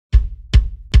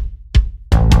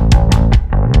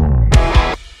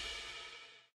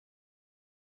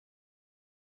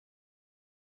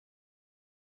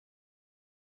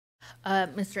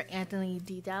Mr. Anthony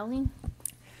D. Dowling.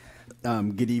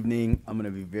 Good evening. I'm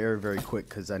going to be very, very quick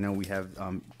because I know we have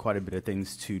quite a bit of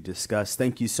things to discuss.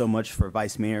 Thank you so much for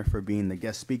Vice Mayor for being the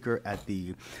guest speaker at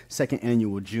the second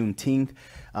annual Juneteenth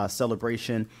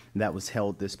celebration that was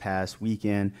held this past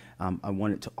weekend. I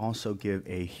wanted to also give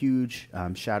a huge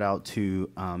shout out to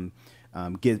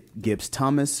Gibbs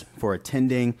Thomas for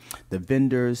attending, the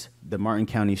vendors, the Martin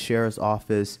County Sheriff's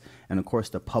Office, and of course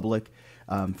the public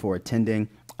for attending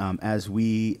as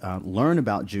we learn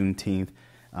about Juneteenth.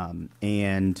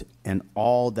 And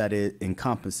all that it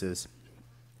encompasses.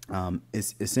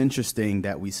 It's interesting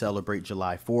that we celebrate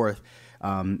July 4th.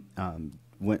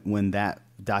 When that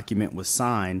document was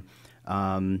signed,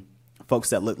 folks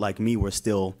that looked like me were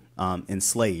still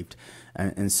enslaved.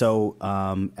 And so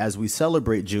as we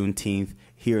celebrate Juneteenth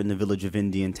here in the village of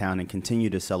Indiantown and continue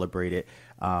to celebrate it,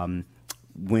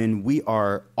 when we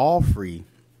are all free,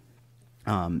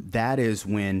 that is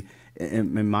when,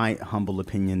 in my humble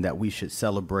opinion, that we should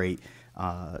celebrate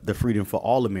the freedom for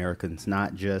all Americans,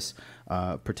 not just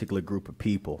a particular group of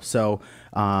people. So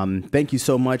thank you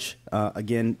so much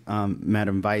again,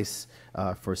 Madam Vice,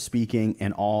 for speaking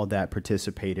and all that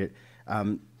participated.